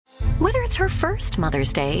Whether it's her first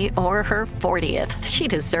Mother's Day or her 40th, she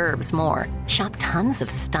deserves more. Shop tons of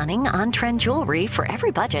stunning on-trend jewelry for every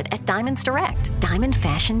budget at Diamonds Direct. Diamond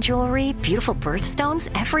fashion jewelry, beautiful birthstones,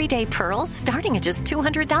 everyday pearls starting at just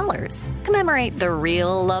 $200. Commemorate the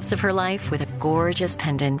real loves of her life with a gorgeous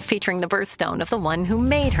pendant featuring the birthstone of the one who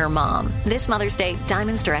made her mom. This Mother's Day,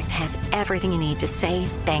 Diamonds Direct has everything you need to say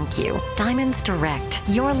thank you. Diamonds Direct.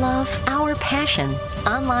 Your love, our passion.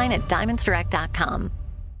 Online at diamondsdirect.com.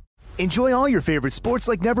 Enjoy all your favorite sports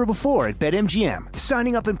like never before at BetMGM.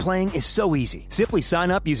 Signing up and playing is so easy. Simply sign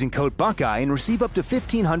up using code Buckeye and receive up to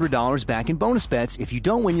 $1,500 back in bonus bets if you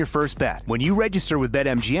don't win your first bet. When you register with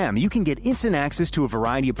BetMGM, you can get instant access to a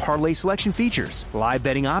variety of parlay selection features, live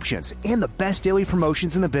betting options, and the best daily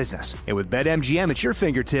promotions in the business. And with BetMGM at your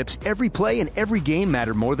fingertips, every play and every game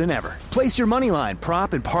matter more than ever. Place your moneyline,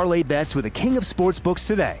 prop, and parlay bets with the king of sportsbooks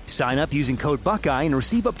today. Sign up using code Buckeye and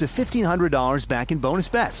receive up to $1,500 back in bonus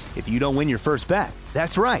bets if you don't win your first bet.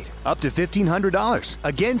 That's right, up to $1,500.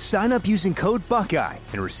 Again, sign up using code Buckeye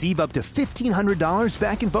and receive up to $1,500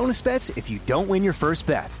 back in bonus bets if you don't win your first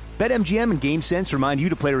bet. BetMGM and GameSense remind you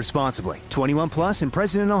to play responsibly. 21 plus and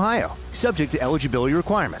present in Ohio. Subject to eligibility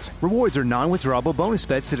requirements. Rewards are non-withdrawable bonus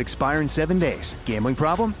bets that expire in 7 days. Gambling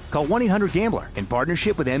problem? Call 1-800-GAMBLER in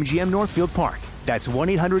partnership with MGM Northfield Park. That's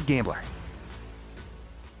 1-800-GAMBLER.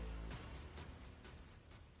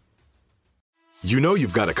 You know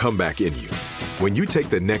you've got a comeback in you. When you take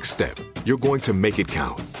the next step, you're going to make it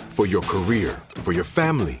count. For your career, for your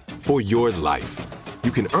family, for your life. You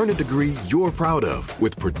can earn a degree you're proud of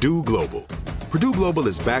with Purdue Global. Purdue Global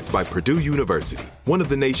is backed by Purdue University, one of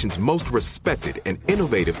the nation's most respected and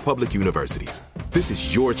innovative public universities. This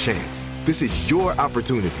is your chance. This is your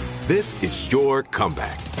opportunity. This is your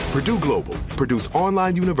comeback. Purdue Global, Purdue's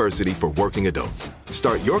online university for working adults.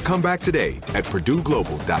 Start your comeback today at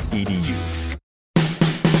purdueglobal.edu.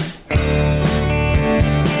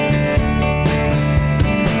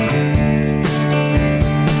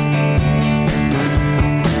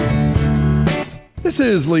 This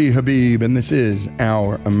is Lee Habib, and this is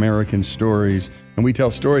Our American Stories. And we tell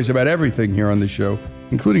stories about everything here on the show,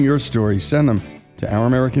 including your stories. Send them to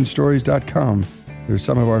ouramericanstories.com. They're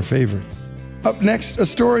some of our favorites. Up next, a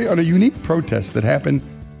story on a unique protest that happened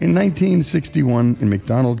in 1961 in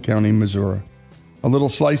McDonald County, Missouri. A little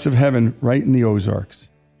slice of heaven right in the Ozarks.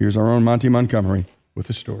 Here's our own Monty Montgomery with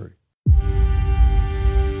a story.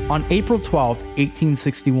 On April 12,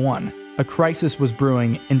 1861, a crisis was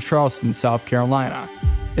brewing in Charleston, South Carolina,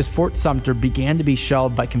 as Fort Sumter began to be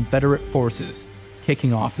shelled by Confederate forces,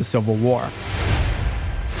 kicking off the Civil War.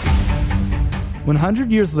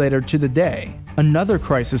 100 years later to the day, another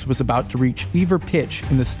crisis was about to reach fever pitch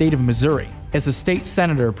in the state of Missouri, as a state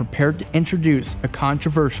senator prepared to introduce a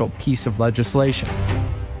controversial piece of legislation.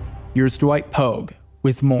 Here's Dwight Pogue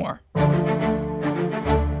with more.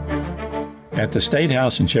 At the State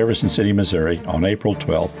House in Jefferson City, Missouri, on April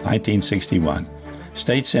 12, 1961,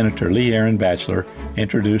 State Senator Lee Aaron Batchelor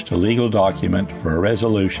introduced a legal document for a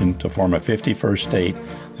resolution to form a 51st state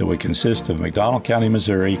that would consist of McDonald County,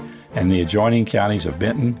 Missouri, and the adjoining counties of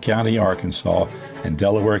Benton County, Arkansas, and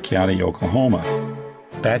Delaware County, Oklahoma.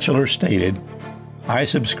 Batchelor stated, "I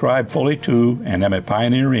subscribe fully to and am a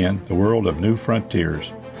pioneer in the world of new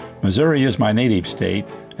frontiers. Missouri is my native state,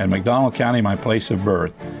 and McDonald County my place of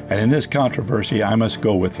birth, and in this controversy I must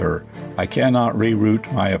go with her. I cannot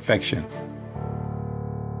reroute my affection."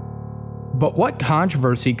 But what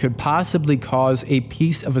controversy could possibly cause a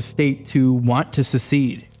piece of a state to want to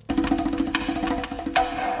secede?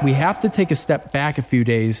 We have to take a step back a few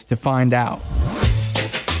days to find out.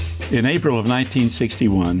 In April of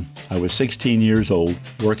 1961, I was 16 years old,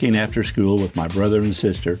 working after school with my brother and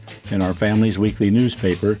sister in our family's weekly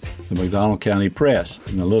newspaper, the McDonald County Press,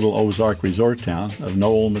 in the little Ozark resort town of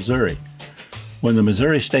Noel, Missouri. When the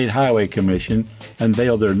Missouri State Highway Commission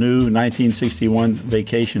unveiled their new 1961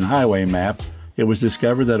 vacation highway map, it was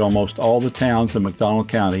discovered that almost all the towns in McDonald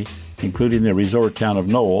County, including the resort town of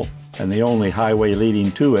Noel and the only highway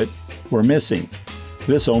leading to it, were missing.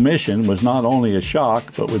 This omission was not only a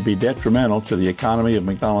shock, but would be detrimental to the economy of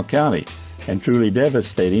McDonald County and truly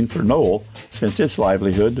devastating for Noel, since its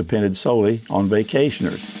livelihood depended solely on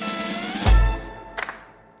vacationers.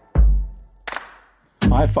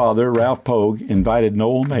 My father, Ralph Pogue, invited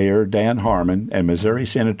Noel Mayor Dan Harmon and Missouri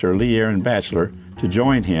Senator Lee Aaron Batchelor to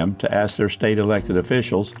join him to ask their state elected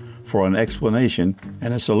officials for an explanation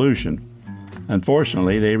and a solution.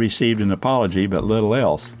 Unfortunately, they received an apology but little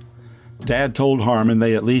else. Dad told Harmon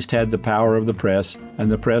they at least had the power of the press,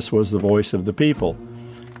 and the press was the voice of the people.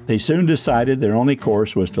 They soon decided their only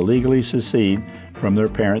course was to legally secede from their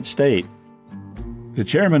parent state. The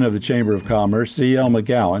chairman of the Chamber of Commerce, C.L.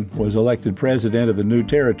 McGowan, was elected president of the new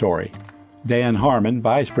territory. Dan Harmon,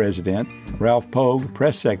 vice president, Ralph Pogue,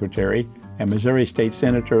 press secretary, and Missouri State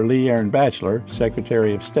Senator Lee Aaron Batchelor,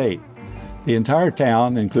 secretary of state. The entire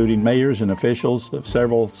town, including mayors and officials of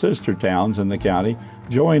several sister towns in the county,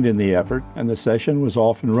 joined in the effort, and the session was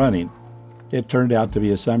off and running. It turned out to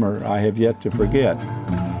be a summer I have yet to forget.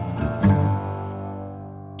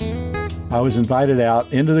 I was invited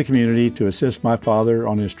out into the community to assist my father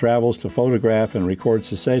on his travels to photograph and record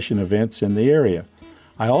secession events in the area.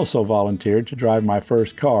 I also volunteered to drive my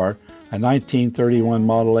first car, a 1931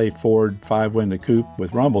 Model A Ford 5-window coupe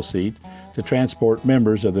with rumble seat, to transport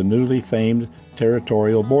members of the newly famed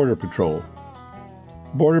Territorial Border Patrol.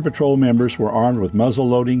 Border Patrol members were armed with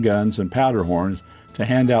muzzle-loading guns and powder horns to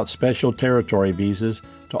hand out special territory visas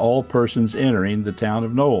to all persons entering the town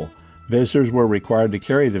of Knoll. Visitors were required to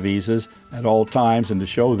carry the visas at all times and to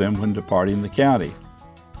show them when departing the county.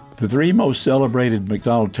 The three most celebrated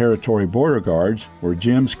McDonald Territory Border Guards were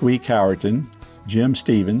Jim Squeak Howerton, Jim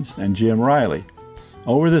Stevens, and Jim Riley.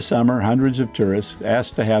 Over the summer, hundreds of tourists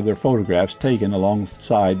asked to have their photographs taken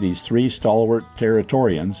alongside these three stalwart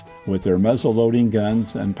Territorians with their muzzle-loading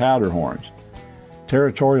guns and powder horns.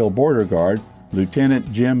 Territorial Border Guard Lieutenant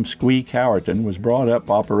Jim Squeak Howerton was brought up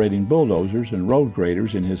operating bulldozers and road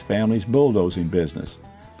graders in his family's bulldozing business.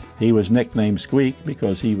 He was nicknamed Squeak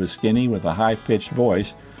because he was skinny with a high-pitched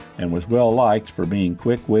voice and was well liked for being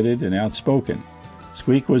quick-witted and outspoken.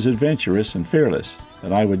 Squeak was adventurous and fearless,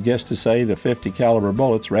 and I would guess to say the .50 caliber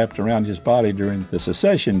bullets wrapped around his body during the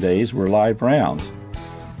secession days were live rounds.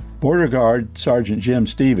 Border Guard Sergeant Jim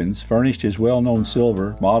Stevens furnished his well-known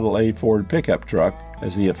silver Model A Ford pickup truck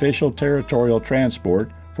as the official territorial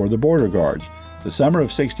transport for the Border Guards. The summer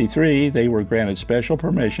of '63, they were granted special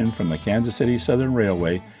permission from the Kansas City Southern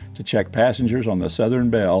Railway to check passengers on the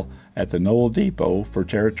Southern Belle at the Knoll Depot for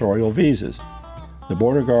territorial visas. The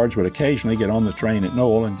Border Guards would occasionally get on the train at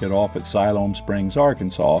Knoll and get off at Siloam Springs,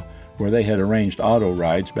 Arkansas, where they had arranged auto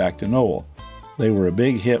rides back to Knoll. They were a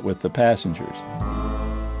big hit with the passengers.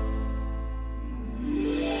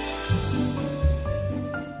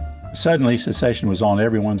 Suddenly, secession was on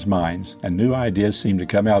everyone's minds, and new ideas seemed to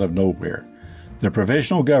come out of nowhere. The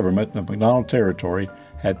provisional government of McDonald Territory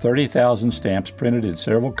had 30,000 stamps printed in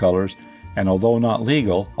several colors, and although not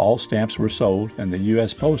legal, all stamps were sold, and the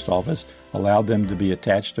U.S. Post Office allowed them to be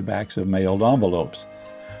attached to backs of mailed envelopes.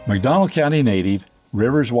 McDonald County native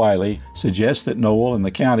Rivers Wiley suggests that Knoll and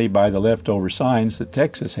the county buy the leftover signs that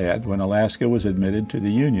Texas had when Alaska was admitted to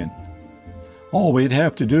the Union. All we'd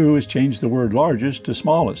have to do is change the word largest to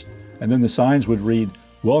smallest, and then the signs would read,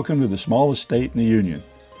 "Welcome to the smallest state in the Union,"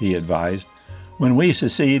 he advised. "When we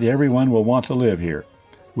secede, everyone will want to live here.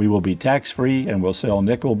 We will be tax-free and will sell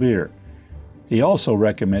nickel beer." He also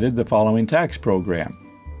recommended the following tax program: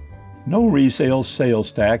 no resale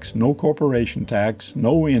sales tax, no corporation tax,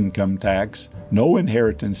 no income tax, no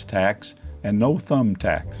inheritance tax, and no thumb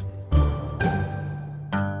tax.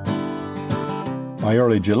 By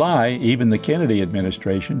early July, even the Kennedy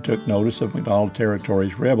administration took notice of McDonald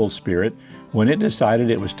Territory's rebel spirit when it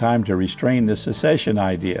decided it was time to restrain the secession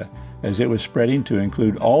idea, as it was spreading to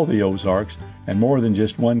include all the Ozarks and more than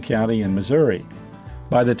just one county in Missouri.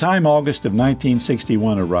 By the time August of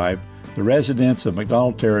 1961 arrived, the residents of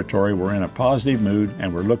McDonald Territory were in a positive mood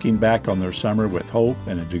and were looking back on their summer with hope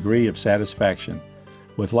and a degree of satisfaction.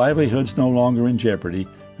 With livelihoods no longer in jeopardy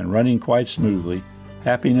and running quite smoothly,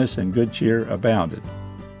 happiness and good cheer abounded.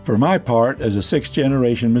 For my part, as a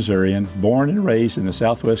sixth-generation Missourian, born and raised in the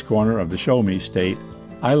southwest corner of the Show Me State,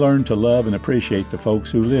 I learned to love and appreciate the folks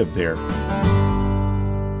who lived there.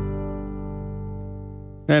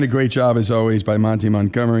 And a great job, as always, by Monty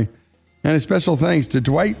Montgomery. And a special thanks to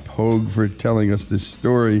Dwight Pogue for telling us this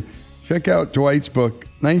story. Check out Dwight's book,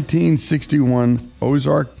 1961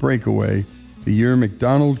 Ozark Breakaway, the year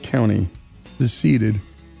McDonald County seceded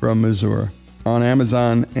from Missouri, on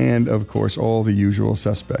Amazon and, of course, all the usual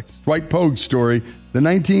suspects. Dwight Pogue's story, the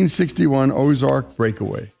 1961 Ozark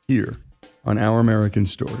Breakaway, here on Our American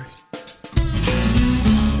Stories.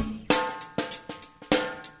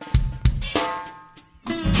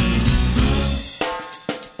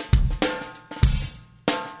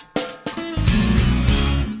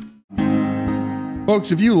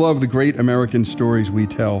 Folks, if you love the great American stories we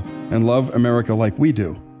tell and love America like we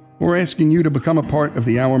do, we're asking you to become a part of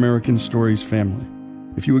the Our American Stories family.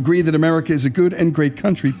 If you agree that America is a good and great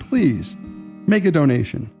country, please make a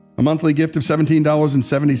donation. A monthly gift of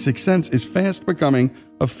 $17.76 is fast becoming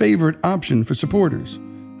a favorite option for supporters.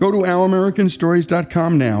 Go to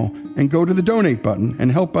OurAmericanStories.com now and go to the donate button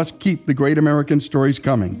and help us keep the great American stories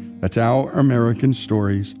coming. That's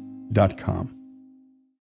OurAmericanStories.com.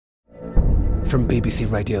 From BBC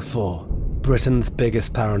Radio 4, Britain's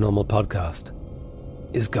biggest paranormal podcast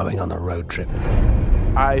is going on a road trip.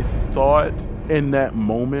 I thought in that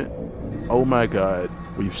moment, oh my God,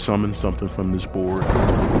 we've summoned something from this board.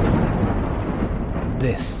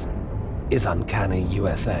 This is Uncanny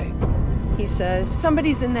USA. He says,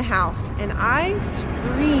 somebody's in the house, and I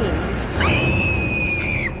screamed.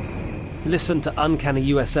 Listen to Uncanny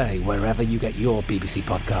USA wherever you get your BBC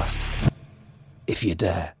podcasts, if you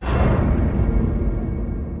dare.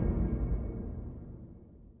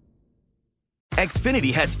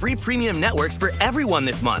 Xfinity has free premium networks for everyone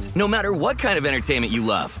this month, no matter what kind of entertainment you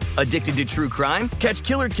love. Addicted to true crime? Catch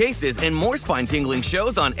killer cases and more spine-tingling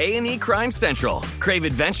shows on A&E Crime Central. Crave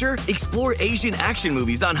adventure? Explore Asian action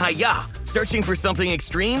movies on Hi-Ya. Searching for something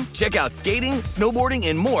extreme? Check out skating, snowboarding,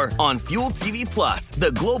 and more on Fuel TV Plus,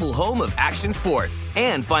 the global home of action sports.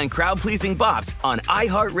 And find crowd-pleasing bops on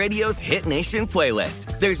iHeartRadio's Hit Nation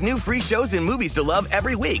playlist. There's new free shows and movies to love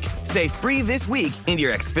every week. Say free this week in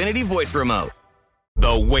your Xfinity voice remote.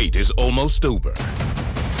 The wait is almost over.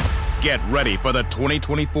 Get ready for the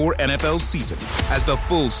 2024 NFL season as the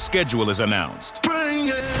full schedule is announced.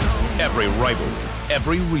 Every rivalry,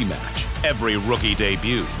 every rematch, every rookie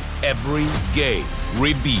debut, every game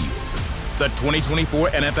revealed. The 2024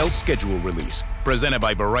 NFL schedule release, presented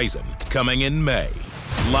by Verizon, coming in May.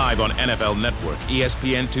 Live on NFL Network,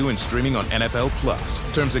 ESPN2, and streaming on NFL Plus.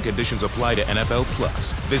 Terms and conditions apply to NFL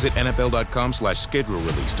Plus. Visit NFL.com/schedule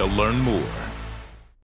release to learn more.